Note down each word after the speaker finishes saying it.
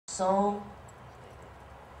so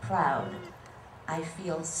proud. I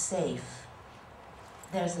feel safe.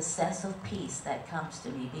 There's a sense of peace that comes to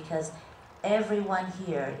me because everyone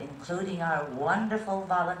here, including our wonderful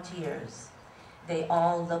volunteers, they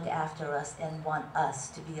all look after us and want us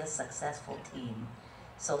to be a successful team.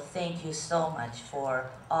 So thank you so much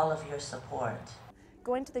for all of your support.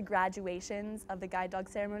 Going to the graduations of the guide dog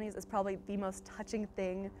ceremonies is probably the most touching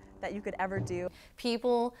thing that you could ever do.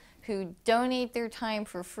 People who donate their time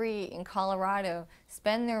for free in Colorado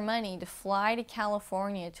spend their money to fly to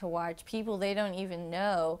California to watch people they don't even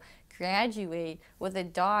know graduate with a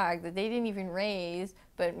dog that they didn't even raise,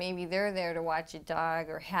 but maybe they're there to watch a dog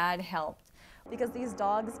or had helped. Because these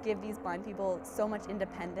dogs give these blind people so much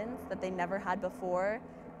independence that they never had before,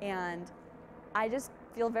 and I just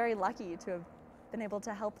feel very lucky to have been able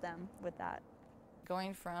to help them with that.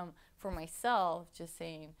 Going from, for myself, just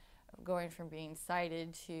saying, going from being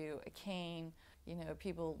sighted to a cane, you know,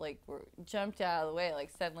 people like were jumped out of the way, like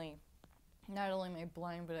suddenly, not only am I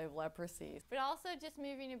blind, but I have leprosy. But also just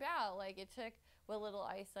moving about, like it took what little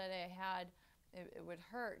eyesight I had, it would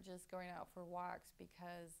hurt just going out for walks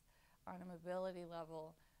because on a mobility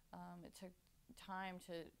level, it took time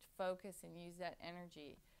to focus and use that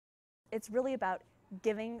energy. It's really about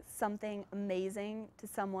giving something amazing to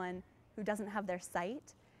someone who doesn't have their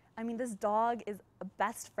sight. I mean, this dog is a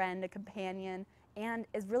best friend, a companion, and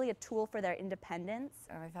is really a tool for their independence.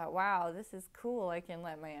 And I thought, wow, this is cool. I can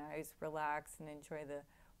let my eyes relax and enjoy the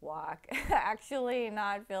walk. Actually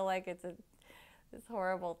not feel like it's this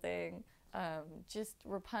horrible thing. Just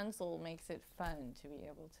Rapunzel makes it fun to be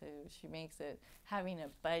able to, she makes it having a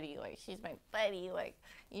buddy, like she's my buddy, like,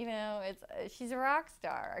 you know, she's a rock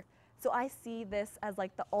star. So I see this as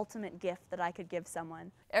like the ultimate gift that I could give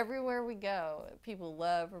someone. Everywhere we go, people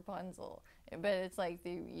love Rapunzel, but it's like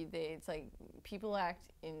it's like people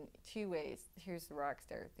act in two ways. Here's the rock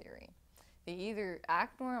star theory. They either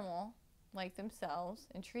act normal, like themselves,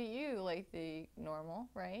 and treat you like the normal,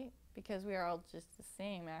 right? Because we are all just the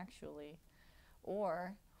same, actually.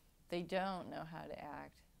 Or they don't know how to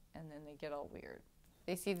act, and then they get all weird.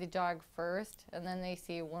 They see the dog first, and then they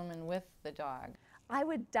see a woman with the dog. I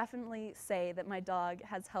would definitely say that my dog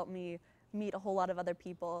has helped me meet a whole lot of other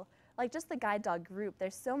people. Like just the guide dog group,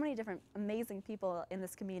 there's so many different amazing people in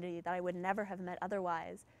this community that I would never have met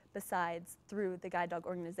otherwise besides through the guide dog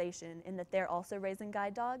organization, in that they're also raising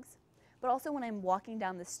guide dogs. But also when I'm walking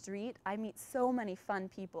down the street, I meet so many fun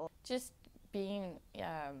people. Just being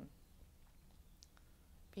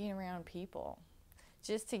around people,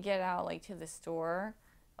 just to get out like to the store,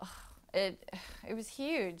 it was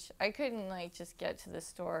huge. I couldn't like just get to the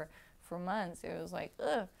store for months. It was like,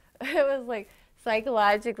 ugh. It was like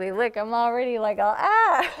psychologically, look, I'm already like,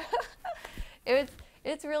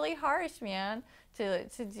 it's really harsh, man, to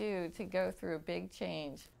go through a big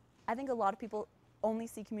change. I think a lot of people only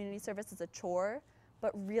see community service as a chore,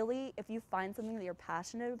 but really, if you find something that you're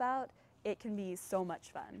passionate about, it can be so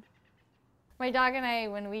much fun. My dog and I,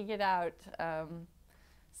 when we get outside,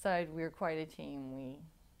 we're quite a team.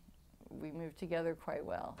 We move together quite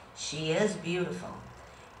well. She is beautiful,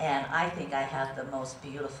 and I think I have the most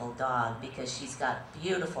beautiful dog because she's got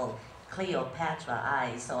beautiful Cleopatra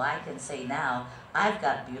eyes, so I can say now, I've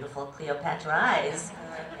got beautiful Cleopatra eyes,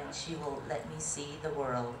 and she will let me see the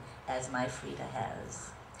world as my Frida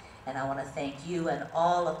has. And I want to thank you and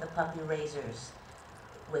all of the puppy raisers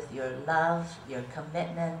with your love, your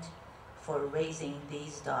commitment for raising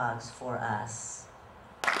these dogs for us.